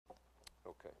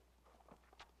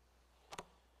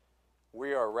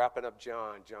We are wrapping up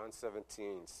John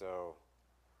 17. So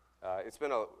it's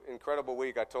been an incredible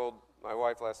week. I told my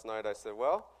wife last night, I said,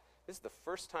 well, this is the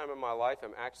first time in my life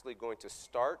I'm actually going to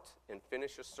start and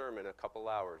finish a sermon a couple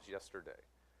hours yesterday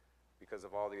because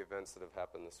of all the events that have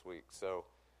happened this week. So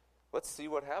let's see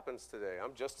what happens today.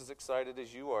 I'm just as excited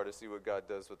as you are to see what God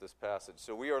does with this passage.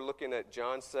 So we are looking at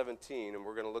John 17, and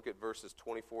we're going to look at verses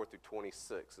 24 through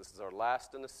 26. This is our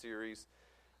last in the series.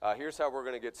 Here's how we're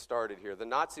going to get started here. The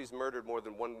Nazis murdered more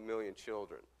than 1 million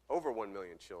children, over 1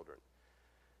 million children.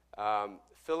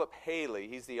 Philip Haley,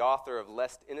 he's the author of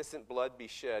Lest Innocent Blood Be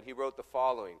Shed. He wrote the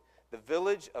following: the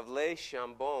village of Les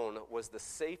Chambon was the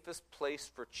safest place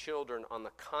for children on the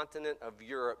continent of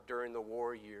Europe during the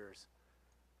war years.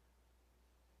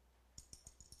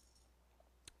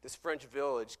 This French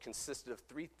village consisted of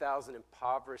 3,000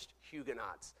 impoverished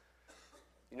Huguenots.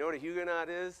 You know what a Huguenot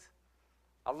is?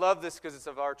 I love this because it's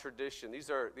of our tradition.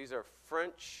 These are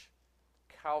French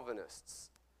Calvinists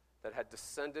that had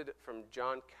descended from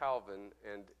John Calvin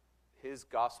and his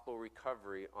gospel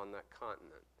recovery on that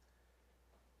continent.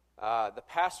 The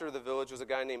pastor of the village was a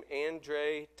guy named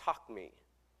André Tocquemy,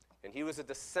 and he was a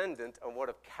descendant of one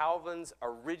of Calvin's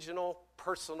original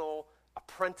personal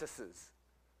apprentices.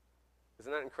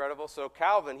 Isn't that incredible? So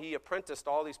Calvin, he apprenticed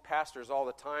all these pastors all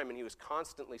the time, and he was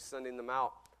constantly sending them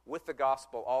out with the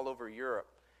gospel all over Europe.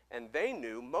 And they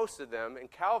knew, most of them,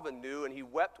 and Calvin knew, and he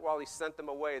wept while he sent them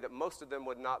away, that most of them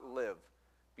would not live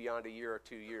beyond a year or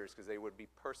 2 years because they would be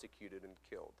persecuted and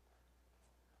killed.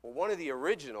 Well, one of the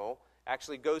original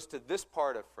actually goes to this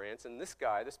part of France, and this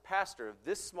guy, this pastor of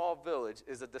this small village,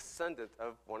 is a descendant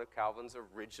of one of Calvin's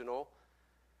original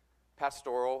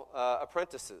pastoral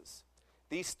apprentices.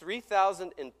 These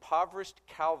 3,000 impoverished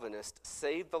Calvinists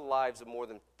saved the lives of more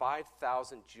than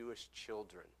 5,000 Jewish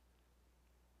children,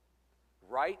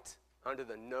 right under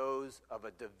the nose of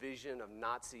a division of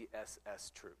Nazi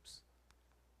SS troops.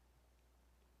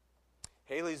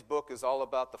 Haley's book is all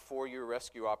about the 4-year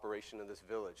rescue operation of this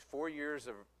village, 4 years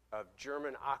of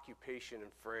German occupation in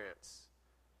France.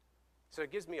 So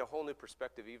it gives me a whole new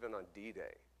perspective even on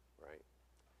D-Day, right?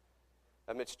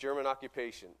 Amidst German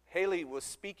occupation. Haley was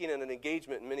speaking at an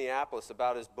engagement in Minneapolis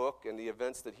about his book and the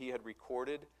events that he had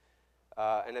recorded.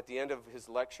 And at the end of his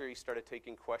lecture, he started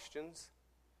taking questions.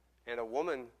 And a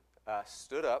woman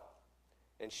stood up,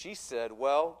 and she said,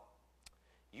 well,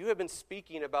 you have been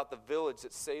speaking about the village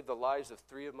that saved the lives of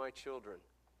 3 of my children.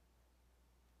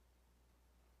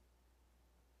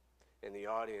 And the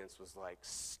audience was like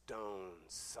stone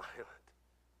silent.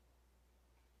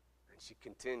 And she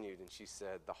continued, and she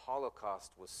said, the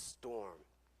Holocaust was storm.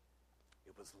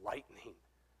 It was lightning.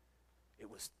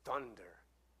 It was thunder.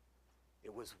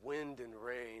 It was wind and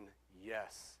rain,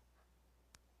 yes.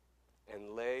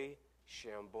 And Les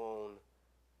Chambon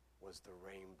was the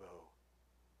rainbow.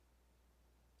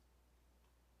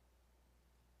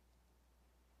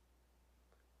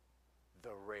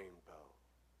 The rainbow.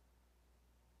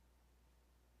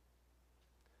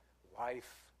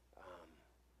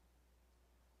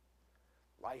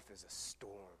 Life is a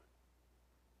storm.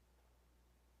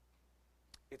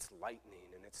 It's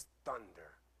lightning and it's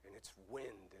thunder and it's wind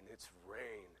and it's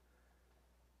rain.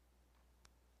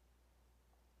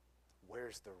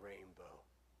 Where's the rainbow?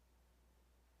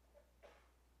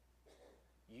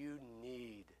 You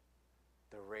need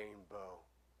the rainbow.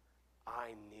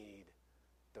 I need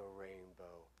the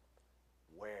rainbow.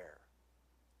 Where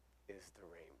is the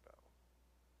rainbow?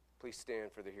 Please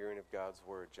stand for the hearing of God's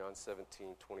word, John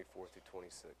 17, 24 through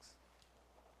 26.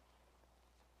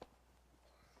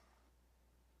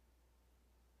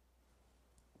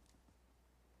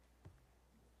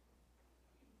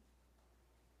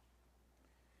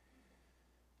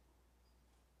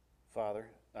 Father,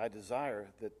 I desire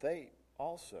that they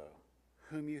also,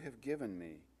 whom you have given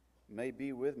me, may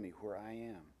be with me where I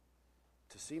am,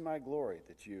 to see my glory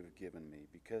that you have given me,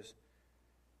 because,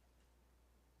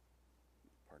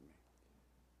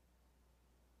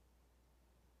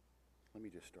 let me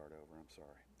just start over, I'm sorry.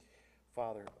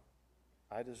 Father,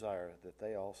 I desire that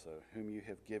they also, whom you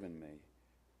have given me,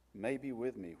 may be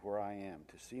with me where I am,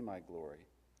 to see my glory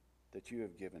that you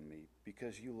have given me,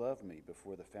 because you loved me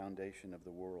before the foundation of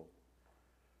the world.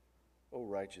 O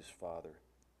righteous Father,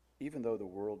 even though the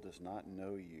world does not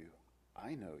know you,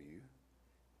 I know you,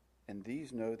 and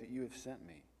these know that you have sent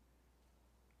me.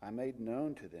 I made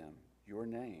known to them your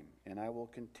name, and I will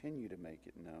continue to make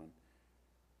it known,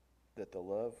 that the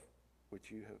love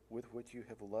with which you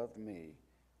have loved me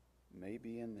may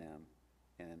be in them,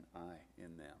 and I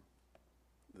in them.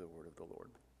 The word of the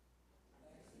Lord.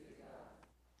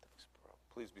 Thanks, bro.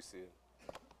 Please be seated.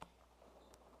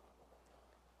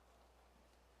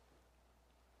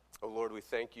 Oh Lord, we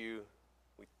thank you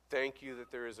thank you that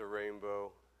there is a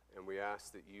rainbow, and we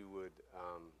ask that you would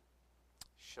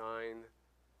shine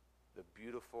the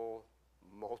beautiful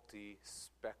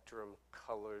multi-spectrum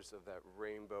colors of that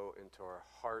rainbow into our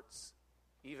hearts,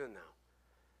 even now,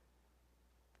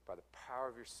 by the power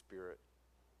of your Spirit,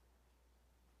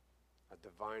 a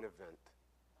divine event.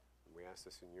 And we ask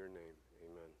this in your name.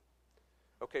 Amen.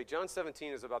 Okay, John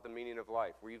 17 is about the meaning of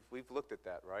life. We've looked at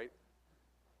that, right?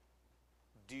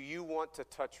 Do you want to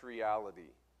touch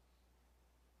reality?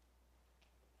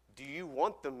 Do you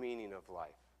want the meaning of life?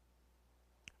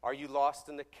 Are you lost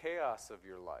in the chaos of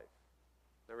your life?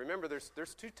 Now remember,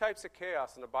 there's two types of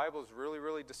chaos, and the Bible is really,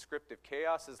 really descriptive.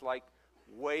 Chaos is like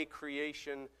way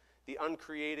creation, the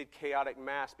uncreated chaotic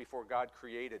mass before God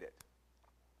created it.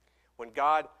 When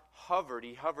God hovered,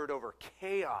 he hovered over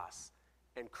chaos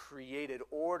and created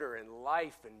order and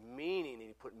life and meaning, and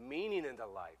he put meaning into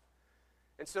life.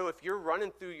 And so if you're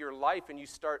running through your life and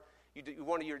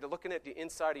you're looking at the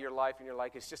inside of your life and you're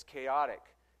like, it's just chaotic,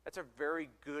 that's a very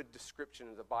good description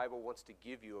that the Bible wants to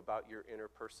give you about your inner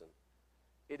person.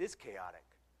 It is chaotic.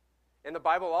 And the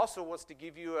Bible also wants to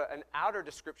give you an outer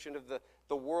description of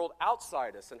the world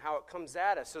outside us and how it comes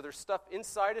at us. So there's stuff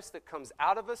inside us that comes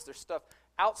out of us. There's stuff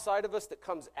outside of us that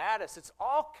comes at us. It's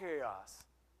all chaos.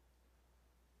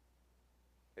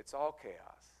 It's all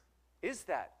chaos. Is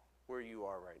that where you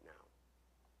are right now?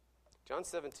 John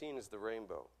 17 is the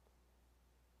rainbow.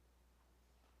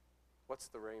 What's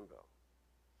the rainbow?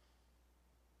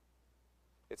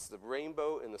 It's the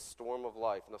rainbow in the storm of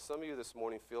life. Now, some of you this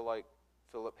morning feel like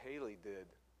Philip Haley did.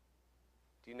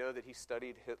 Do you know that he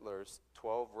studied Hitler's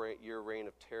 12-year reign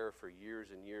of terror for years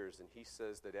and years, and he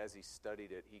says that as he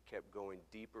studied it, he kept going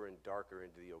deeper and darker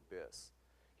into the abyss.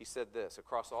 He said this,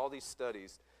 across all these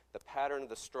studies, the pattern of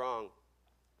the strong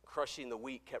crushing the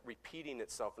weak kept repeating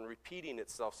itself,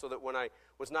 so that when I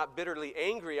was not bitterly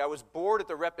angry, I was bored at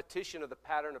the repetition of the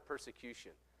pattern of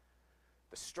persecution.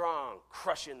 The strong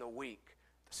crushing the weak.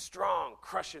 The strong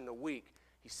crushing the weak.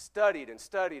 He studied and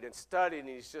studied and studied, and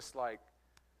he's just like,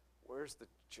 where's the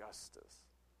justice?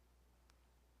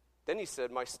 Then he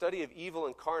said, my study of evil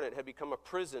incarnate had become a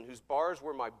prison whose bars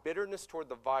were my bitterness toward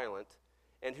the violent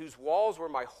and whose walls were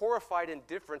my horrified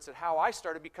indifference at how I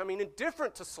started becoming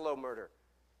indifferent to slow murder.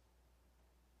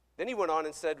 Then he went on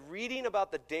and said, reading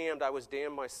about the damned, I was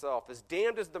damned myself. As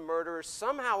damned as the murderers,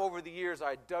 somehow over the years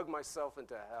I dug myself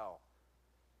into hell.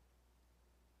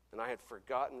 And I had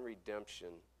forgotten redemption.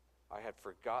 I had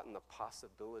forgotten the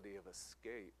possibility of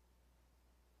escape.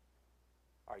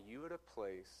 Are you at a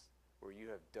place where you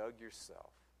have dug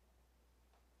yourself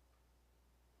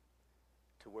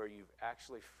to where you've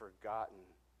actually forgotten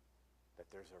that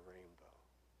there's a rainbow?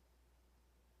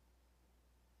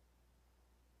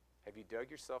 Have you dug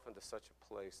yourself into such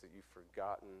a place that you've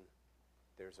forgotten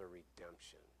there's a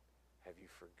redemption? Have you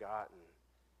forgotten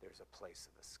there's a place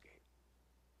of escape?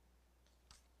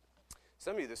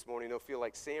 Some of you this morning will feel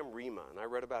like Sam Rima, and I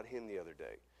read about him the other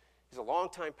day. He's a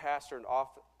longtime pastor and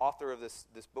author of this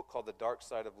book called The Dark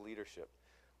Side of Leadership.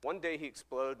 One day he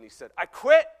exploded and he said, I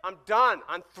quit, I'm done,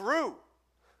 I'm through.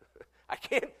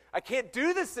 I can't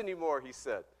do this anymore, he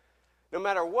said. No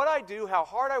matter what I do, how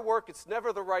hard I work, it's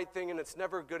never the right thing and it's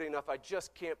never good enough. I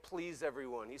just can't please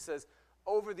everyone. He says,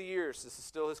 over the years, this is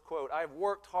still his quote, I have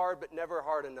worked hard but never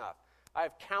hard enough. I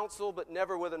have counseled but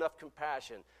never with enough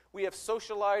compassion. We have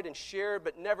socialized and shared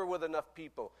but never with enough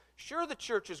people. Sure, the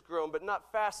church has grown, but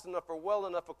not fast enough or well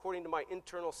enough according to my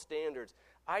internal standards.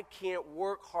 I can't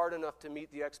work hard enough to meet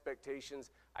the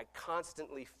expectations I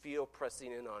constantly feel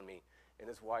pressing in on me. And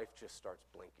his wife just starts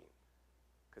blinking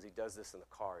because he does this in the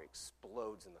car. He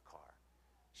explodes in the car.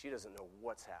 She doesn't know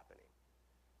what's happening.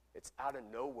 It's out of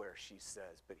nowhere, she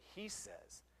says, but he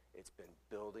says it's been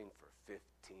building for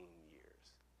 15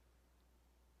 years.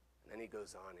 And then he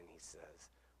goes on and he says,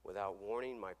 without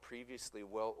warning, my previously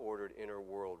well-ordered inner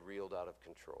world reeled out of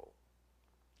control.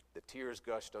 The tears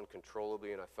gushed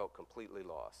uncontrollably, and I felt completely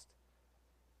lost.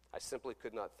 I simply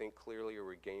could not think clearly or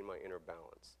regain my inner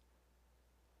balance.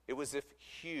 It was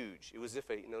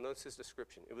notice his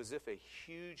description. It was if a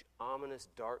huge, ominous,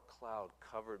 dark cloud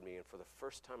covered me, and for the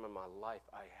first time in my life,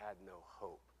 I had no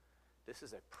hope. This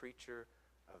is a preacher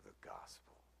of the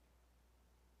gospel.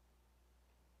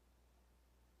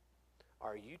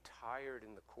 Are you tired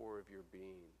in the core of your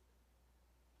being?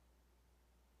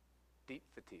 Deep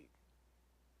fatigue.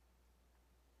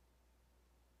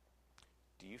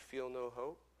 Do you feel no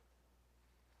hope?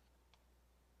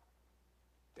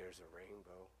 There's a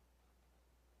rainbow.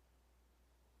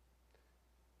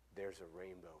 There's a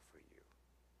rainbow for you.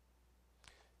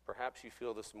 Perhaps you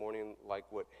feel this morning like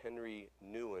what Henry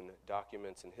Nouwen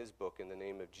documents in his book, In the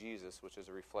Name of Jesus, which is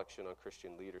a reflection on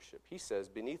Christian leadership. He says,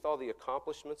 beneath all the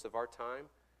accomplishments of our time,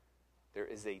 there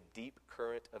is a deep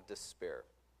current of despair.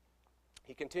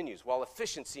 He continues, while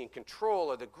efficiency and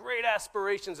control are the great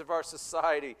aspirations of our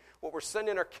society, what we're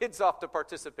sending our kids off to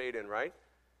participate in, right?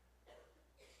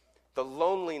 The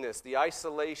loneliness, the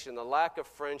isolation, the lack of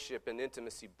friendship and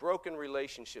intimacy, broken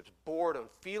relationships, boredom,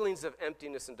 feelings of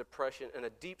emptiness and depression, and a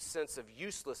deep sense of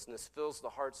uselessness fills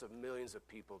the hearts of millions of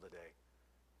people today.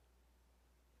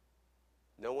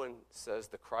 No one says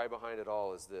the cry behind it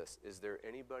all is this: is there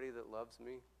anybody that loves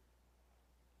me?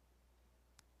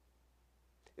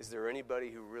 Is there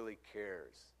anybody who really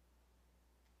cares?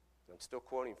 I'm still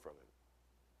quoting from him.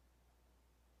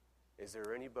 Is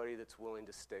there anybody that's willing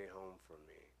to stay home from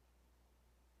me?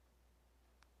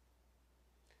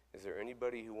 Is there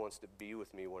anybody who wants to be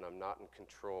with me when I'm not in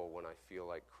control, when I feel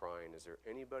like crying? Is there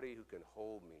anybody who can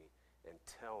hold me and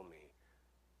tell me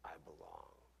I belong?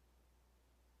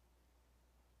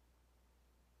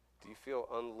 Do you feel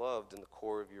unloved in the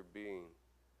core of your being?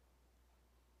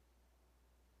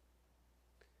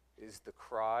 Is the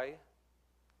cry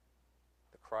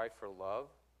for love,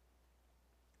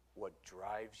 what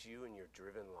drives you in your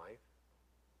driven life?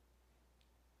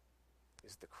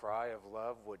 Is the cry of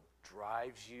love what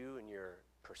drives you in your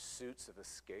pursuits of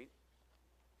escape?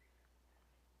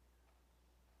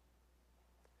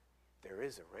 There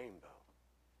is a rainbow.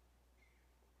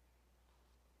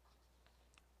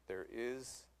 There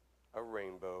is a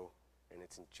rainbow, and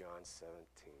it's in John 17.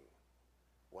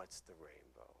 What's the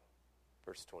rainbow?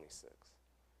 Verse 26.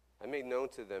 I made known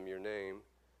to them your name,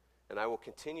 and I will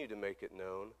continue to make it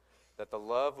known, that the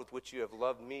love with which you have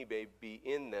loved me may be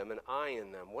in them and I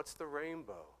in them. What's the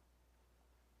rainbow?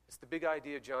 It's the big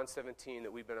idea of John 17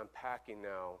 that we've been unpacking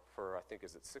now for, I think,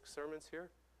 is it 6 sermons here?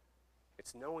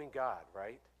 It's knowing God,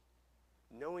 right?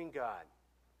 Knowing God.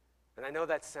 And I know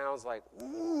that sounds like,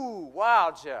 ooh,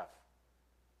 wow, Jeff.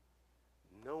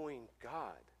 Knowing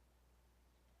God.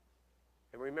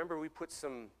 And remember, we put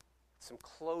some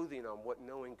clothing on what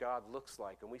knowing God looks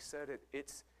like, and we said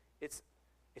it's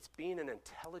being an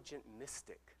intelligent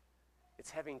mystic. It's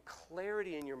having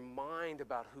clarity in your mind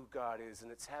about who God is,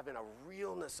 and it's having a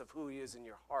realness of who he is in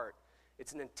your heart.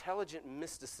 It's an intelligent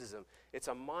mysticism. It's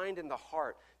a mind and the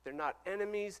heart. They're not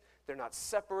enemies. They're not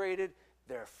separated.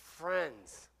 They're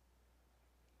friends.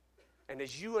 And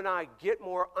as you and I get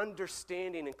more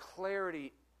understanding and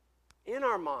clarity in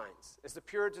our minds, as the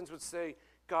Puritans would say,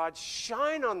 God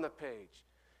shine on the page,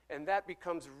 and that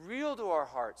becomes real to our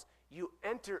hearts, you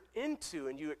enter into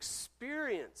and you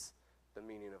experience the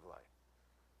meaning of life.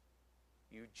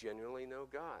 You genuinely know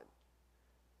God.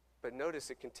 But notice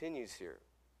it continues here.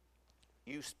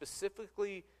 You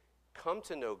specifically come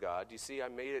to know God. You see, I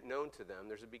made it known to them.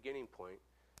 There's a beginning point.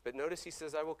 But notice he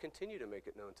says, I will continue to make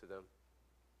it known to them.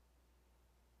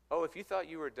 Oh, if you thought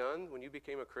you were done when you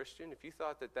became a Christian, if you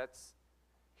thought that's...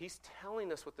 He's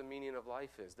telling us what the meaning of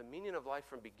life is. The meaning of life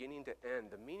from beginning to end.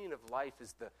 The meaning of life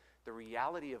is the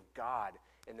reality of God.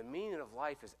 And the meaning of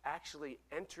life is actually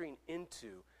entering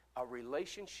into a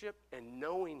relationship and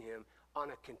knowing him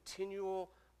on a continual,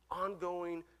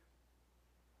 ongoing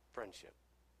friendship.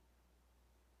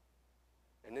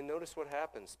 And then notice what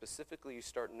happens. Specifically, you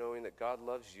start knowing that God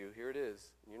loves you. Here it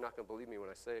is. And you're not going to believe me when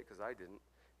I say it because I didn't.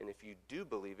 And if you do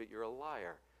believe it, you're a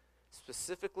liar.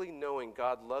 Specifically knowing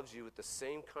God loves you with the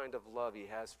same kind of love he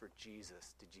has for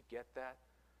Jesus. Did you get that?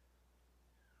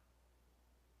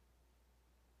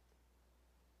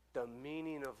 The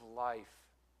meaning of life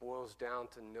boils down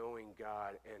to knowing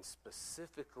God, and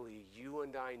specifically you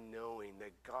and I knowing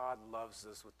that God loves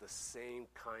us with the same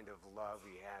kind of love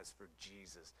he has for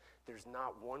Jesus. There's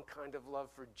not one kind of love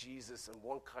for Jesus and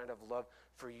one kind of love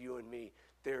for you and me.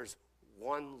 There's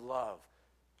one love,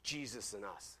 Jesus and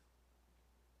us.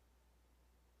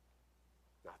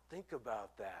 Now think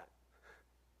about that.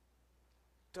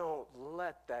 Don't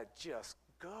let that just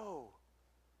go.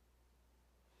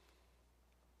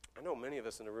 I know many of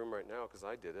us in the room right now, because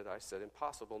I did it, I said,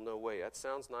 impossible, no way. That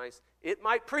sounds nice. It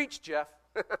might preach, Jeff.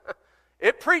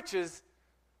 It preaches,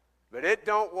 but it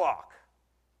don't walk.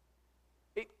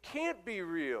 It can't be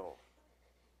real.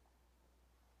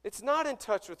 It's not in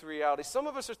touch with reality. Some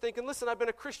of us are thinking, listen, I've been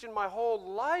a Christian my whole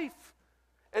life,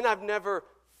 and I've never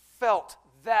felt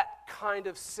that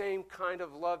same kind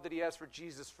of love that he has for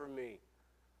Jesus for me.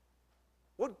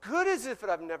 What good is it if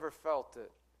I've never felt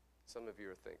it? Some of you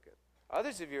are thinking.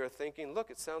 Others of you are thinking,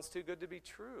 look, it sounds too good to be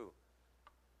true.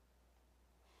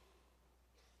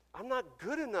 I'm not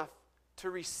good enough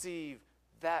to receive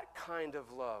that kind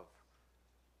of love.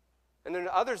 And then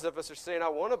others of us are saying, I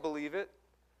want to believe it,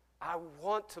 I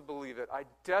want to believe it. I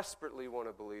desperately want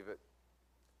to believe it.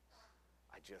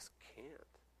 I just can't.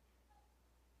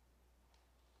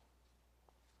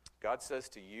 God says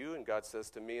to you and God says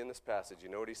to me in this passage, you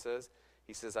know what he says?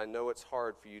 He says, I know it's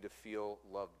hard for you to feel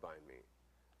loved by me.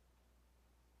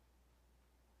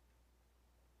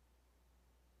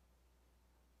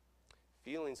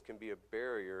 Feelings can be a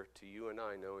barrier to you and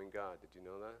I knowing God. Did you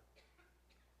know that?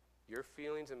 Your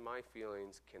feelings and my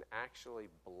feelings can actually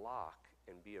block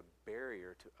and be a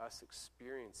barrier to us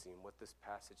experiencing what this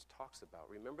passage talks about.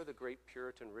 Remember the great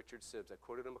Puritan Richard Sibbes? I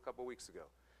quoted him a couple weeks ago.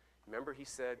 Remember he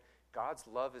said, God's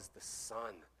love is the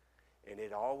sun, and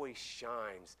it always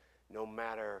shines no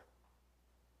matter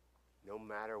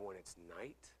when it's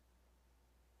night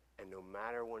and no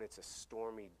matter when it's a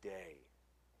stormy day.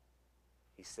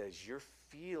 He says, your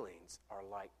feelings are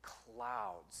like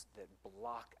clouds that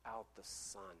block out the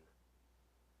sun,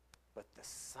 but the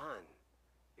sun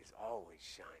is always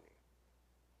shining.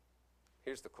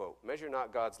 Here's the quote. Measure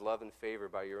not God's love and favor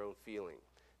by your own feeling.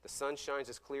 The sun shines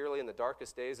as clearly in the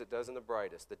darkest days as it does in the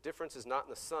brightest. The difference is not in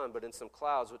the sun, but in some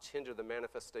clouds which hinder the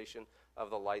manifestation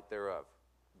of the light thereof.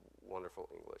 Wonderful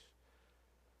English.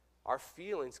 Our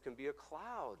feelings can be a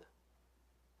cloud.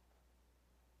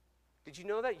 Did you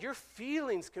know that? Your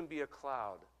feelings can be a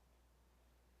cloud.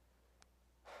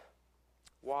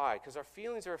 Why? Because our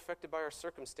feelings are affected by our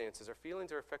circumstances. Our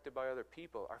feelings are affected by other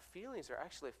people. Our feelings are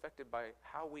actually affected by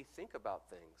how we think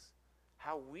about things,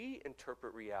 how we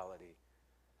interpret reality.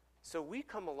 So we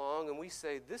come along and we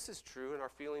say, this is true, and our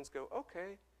feelings go,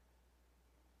 okay.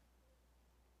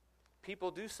 People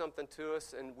do something to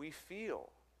us and we feel.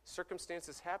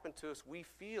 Circumstances happen to us, we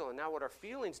feel. And now what our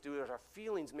feelings do is our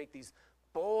feelings make these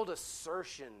bold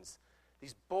assertions,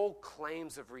 these bold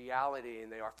claims of reality,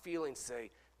 and our feelings say,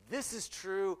 this is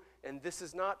true and this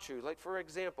is not true. Like, for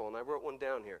example, and I wrote one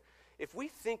down here, if we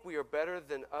think we are better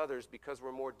than others because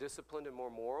we're more disciplined and more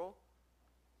moral,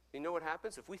 you know what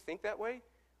happens? If we think that way,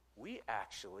 we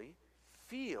actually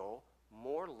feel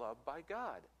more loved by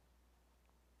God.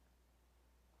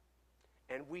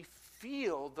 And we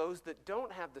feel those that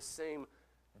don't have the same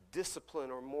discipline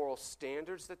or moral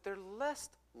standards, that they're less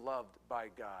loved by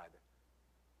God.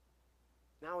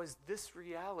 Now, is this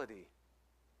reality?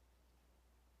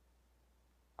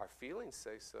 Our feelings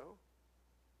say so.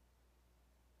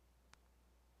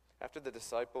 After the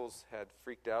disciples had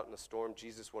freaked out in the storm,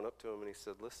 Jesus went up to them and he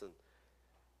said, listen,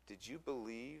 did you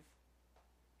believe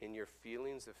in your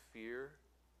feelings of fear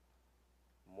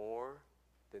more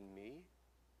than me?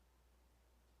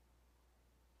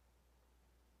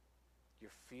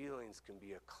 Your feelings can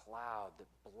be a cloud that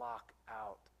block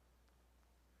out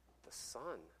the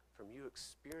sun from you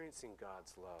experiencing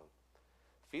God's love.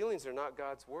 Feelings are not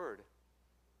God's word.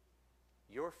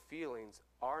 Your feelings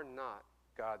are not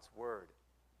God's word.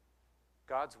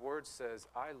 God's word says,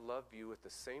 I love you with the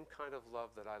same kind of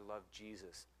love that I love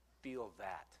Jesus. Feel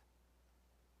that.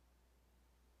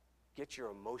 Get your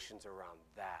emotions around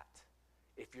that.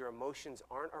 If your emotions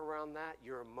aren't around that,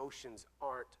 your emotions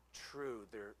aren't true.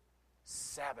 They're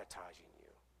sabotaging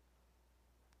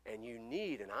you. And you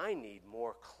need, and I need,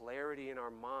 more clarity in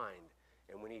our mind.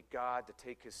 And we need God to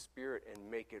take his Spirit and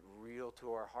make it real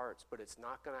to our hearts. But it's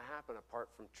not going to happen apart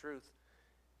from truth.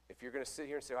 If you're going to sit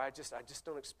here and say, I just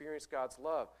don't experience God's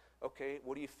love. Okay,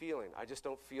 what are you feeling? I just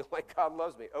don't feel like God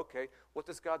loves me. Okay, what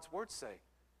does God's word say?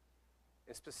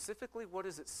 And specifically, what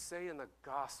does it say in the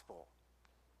gospel?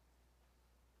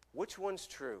 Which one's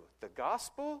true? The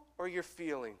gospel or your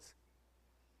feelings?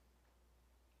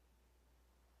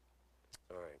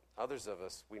 All right, others of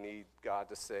us, we need God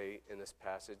to say in this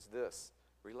passage this: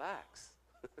 relax.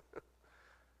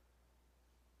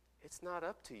 It's not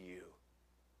up to you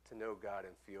to know God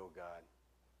and feel God.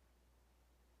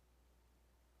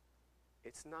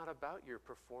 It's not about your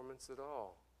performance at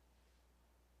all.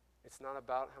 It's not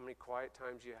about how many quiet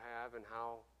times you have and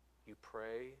how you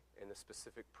pray and the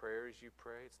specific prayers you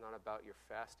pray. It's not about your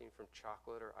fasting from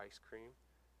chocolate or ice cream.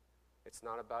 It's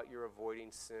not about your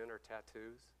avoiding sin or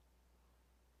tattoos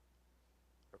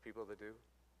or people that do.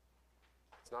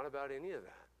 It's not about any of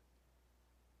that.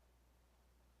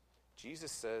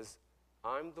 Jesus says,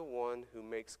 I'm the one who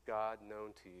makes God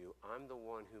known to you. I'm the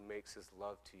one who makes his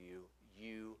love to you.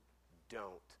 You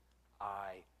don't.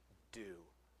 I do.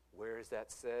 Where is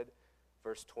that said?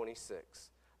 Verse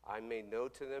 26. I made known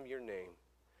to them your name.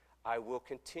 I will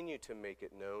continue to make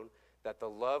it known, that the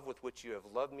love with which you have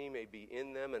loved me may be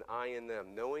in them and I in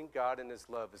them. Knowing God and his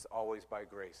love is always by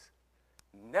grace.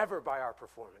 Never by our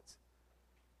performance.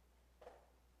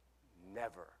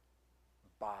 Never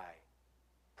by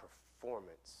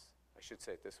performance. I should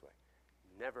say it this way.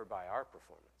 Never by our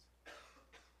performance.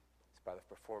 It's by the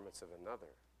performance of another.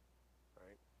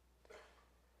 right?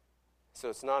 So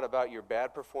it's not about your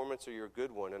bad performance or your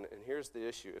good one. And here's the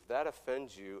issue. If that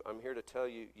offends you, I'm here to tell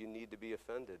you, you need to be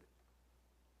offended.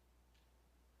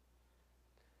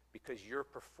 Because your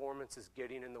performance is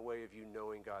getting in the way of you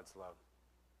knowing God's love.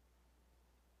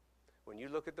 When you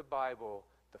look at the Bible,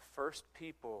 the first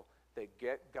people that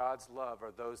get God's love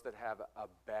are those that have a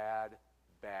bad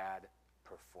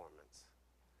performance.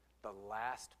 The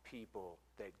last people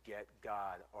that get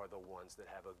God are the ones that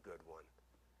have a good one.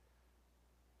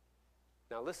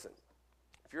 Now listen,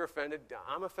 if you're offended,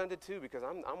 I'm offended too because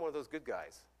I'm one of those good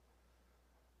guys.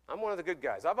 I'm one of the good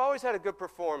guys. I've always had a good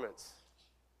performance,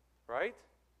 right?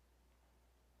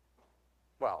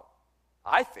 Well,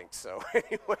 I think so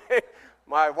anyway.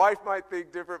 My wife might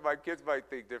think different, my kids might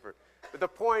think different. But the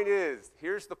point is,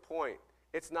 here's the point.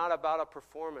 It's not about a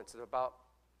performance, it's about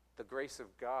the grace of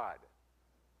God.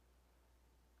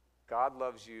 God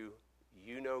loves you,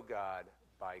 you know God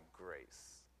by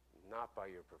grace, not by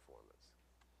your performance.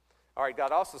 All right,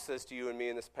 God also says to you and me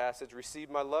in this passage, receive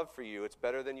my love for you. It's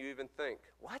better than you even think.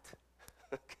 What?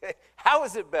 Okay. How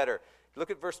is it better? Look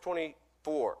at verse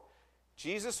 24.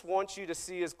 Jesus wants you to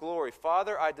see his glory.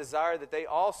 Father, I desire that they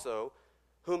also,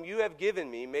 whom you have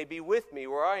given me, may be with me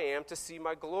where I am to see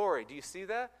my glory. Do you see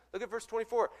that? Look at verse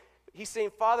 24. He's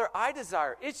saying, Father, I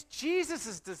desire. It's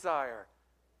Jesus' desire.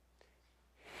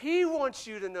 He wants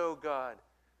you to know God.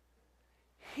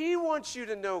 He wants you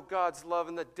to know God's love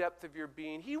in the depth of your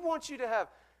being. He wants you to have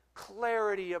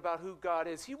clarity about who God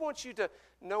is. He wants you to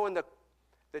know in the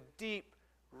deep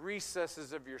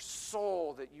recesses of your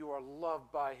soul that you are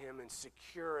loved by him and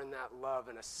secure in that love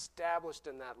and established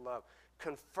in that love.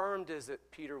 Confirmed is it,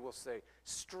 Peter will say.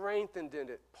 Strengthened in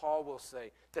it, Paul will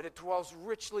say. That it dwells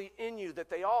richly in you, that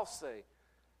they all say.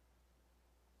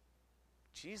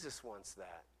 Jesus wants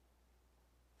that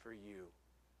for you.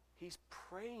 He's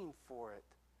praying for it.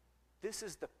 This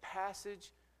is the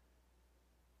passage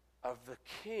of the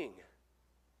King.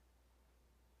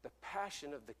 The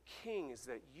passion of the King is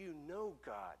that you know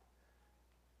God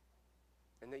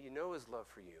and that you know his love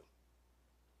for you.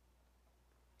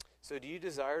 So do you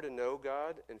desire to know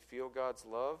God and feel God's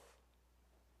love?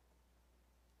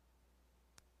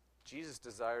 Jesus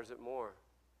desires it more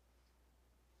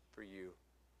for you.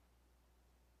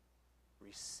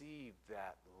 Receive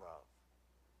that love.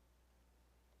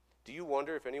 Do you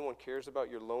wonder if anyone cares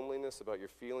about your loneliness, about your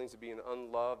feelings of being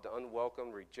unloved,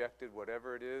 unwelcome, rejected,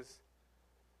 whatever it is?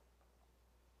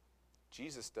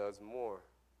 Jesus does more.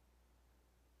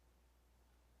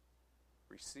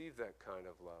 Receive that kind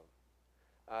of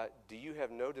love. Do you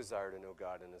have no desire to know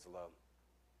God and his love?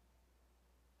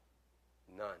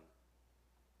 None.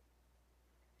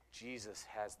 Jesus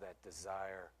has that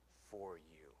desire for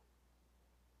you.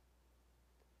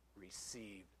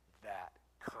 Receive that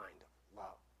kind of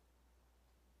love.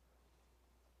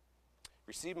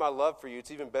 Receive my love for you.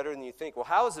 It's even better than you think. Well,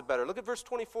 how is it better? Look at verse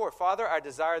 24. Father, I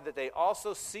desire that they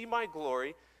also see my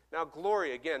glory. Now,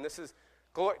 glory, again, this is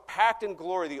glory, packed in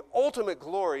glory. The ultimate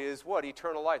glory is what?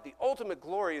 Eternal life. The ultimate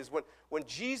glory is when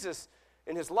Jesus,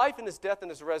 in his life and his death and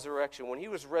his resurrection, when he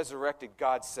was resurrected,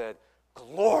 God said,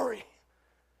 glory.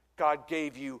 God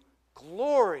gave you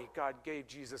glory. God gave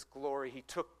Jesus glory. He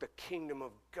took the kingdom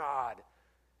of God.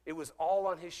 It was all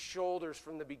on his shoulders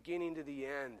from the beginning to the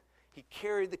end. He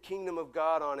carried the kingdom of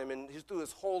God on him, and through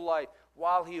his whole life,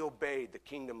 while he obeyed, the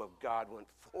kingdom of God went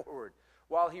forward.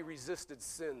 While he resisted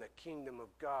sin, the kingdom of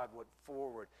God went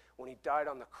forward. When he died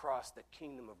on the cross, the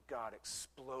kingdom of God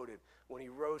exploded. When he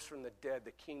rose from the dead,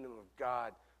 the kingdom of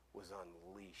God was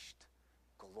unleashed.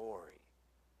 Glory.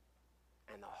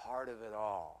 And the heart of it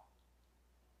all.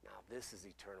 Now, this is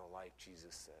eternal life,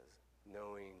 Jesus says,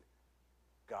 knowing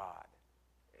God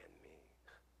and me.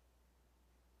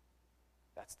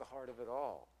 That's the heart of it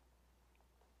all.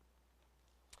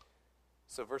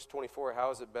 So verse 24, how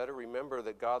is it better? Remember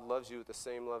that God loves you with the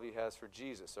same love he has for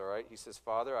Jesus, all right? He says,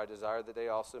 Father, I desire that they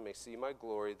also may see my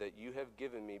glory that you have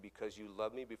given me because you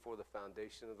loved me before the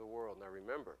foundation of the world. Now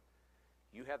remember,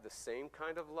 you have the same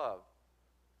kind of love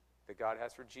that God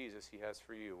has for Jesus, he has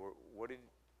for you.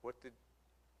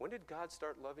 When did God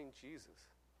start loving Jesus?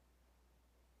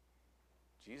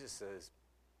 Jesus says,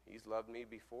 he's loved me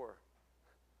before.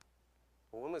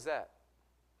 Well, when was that?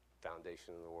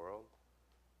 Foundation of the world.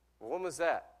 Well, when was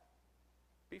that?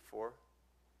 Before.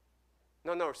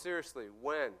 No, seriously,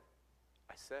 when?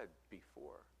 I said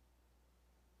before.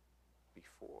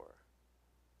 Before.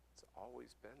 It's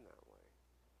always been that way.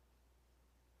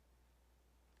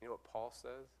 You know what Paul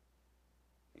says?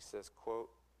 He says, quote,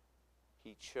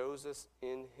 he chose us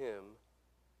in him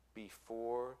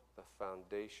before the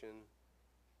foundation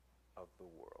of the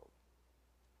world.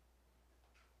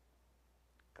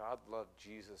 God loved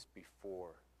Jesus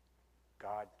before.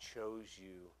 God chose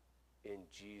you in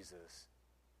Jesus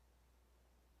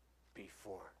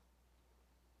before.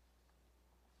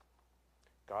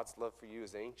 God's love for you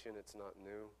is ancient, it's not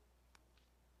new.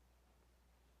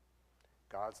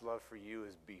 God's love for you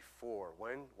is before.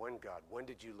 When God? When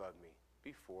did you love me?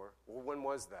 Before. Well, when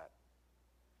was that?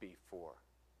 Before.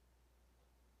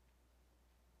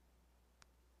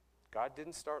 God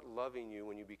didn't start loving you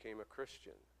when you became a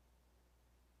Christian.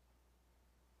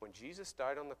 When Jesus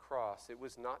died on the cross, it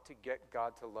was not to get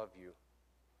God to love you.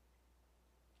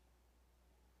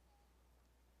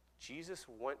 Jesus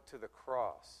went to the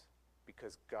cross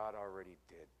because God already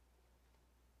did.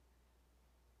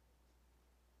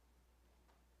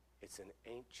 It's an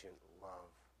ancient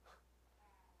love.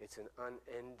 It's an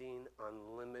unending,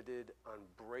 unlimited,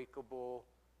 unbreakable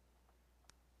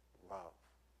love.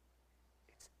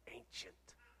 It's ancient.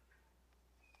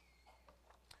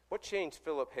 What changed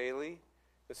Philip Haley?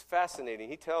 It's fascinating.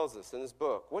 He tells us in his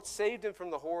book. What saved him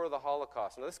from the horror of the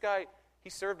Holocaust? Now, this guy, he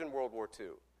served in World War II.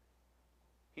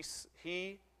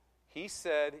 He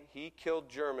said he killed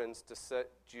Germans to set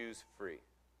Jews free.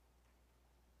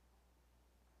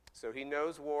 So he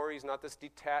knows war. He's not this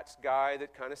detached guy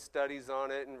that kind of studies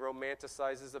on it and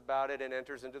romanticizes about it and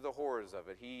enters into the horrors of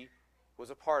it. He was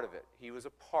a part of it. He was a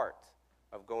part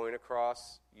of going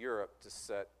across Europe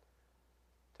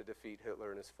to defeat Hitler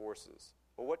and his forces.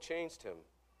 Well, what changed him?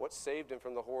 What saved him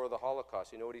from the horror of the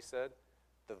Holocaust? You know what he said?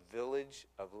 The village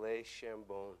of Les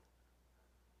Chambon.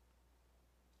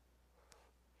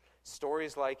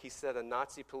 Stories like, he said, a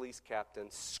Nazi police captain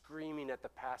screaming at the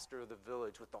pastor of the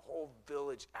village with the whole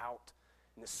village out.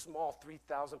 In this small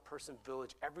 3,000-person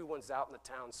village, everyone's out in the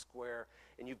town square,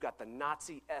 and you've got the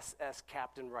Nazi SS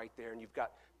captain right there, and you've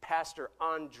got Pastor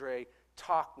André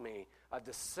Tocqueville, a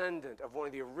descendant of one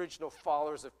of the original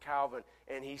followers of Calvin,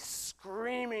 and he's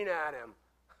screaming at him.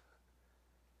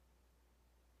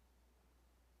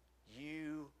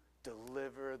 You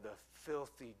deliver the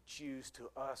filthy Jews to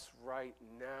us right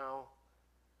now,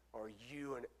 or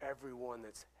you and everyone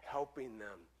that's helping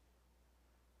them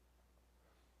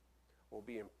will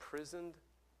be imprisoned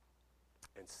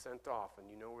and sent off, and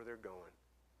you know where they're going.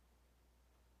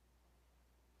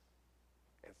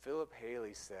 And Philip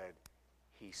Haley said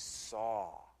he saw.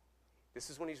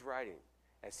 This is when he's writing.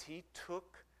 As he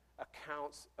took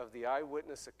accounts of the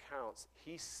eyewitness accounts,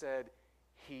 he said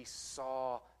he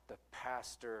saw the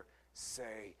pastor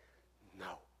say,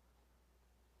 no,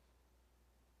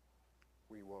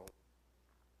 we won't.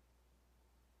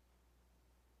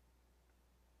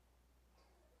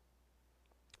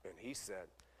 And he said,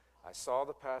 I saw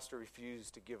the pastor refuse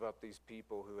to give up these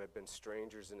people who had been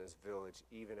strangers in his village,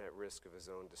 even at risk of his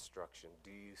own destruction.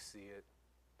 Do you see it?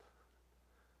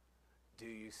 Do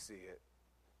you see it?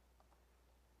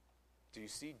 Do you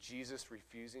see Jesus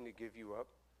refusing to give you up?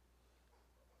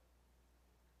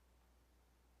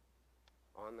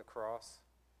 On the cross,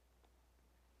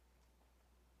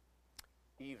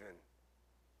 even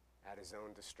at his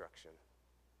own destruction.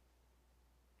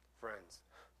 Friends,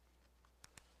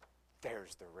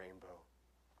 there's the rainbow.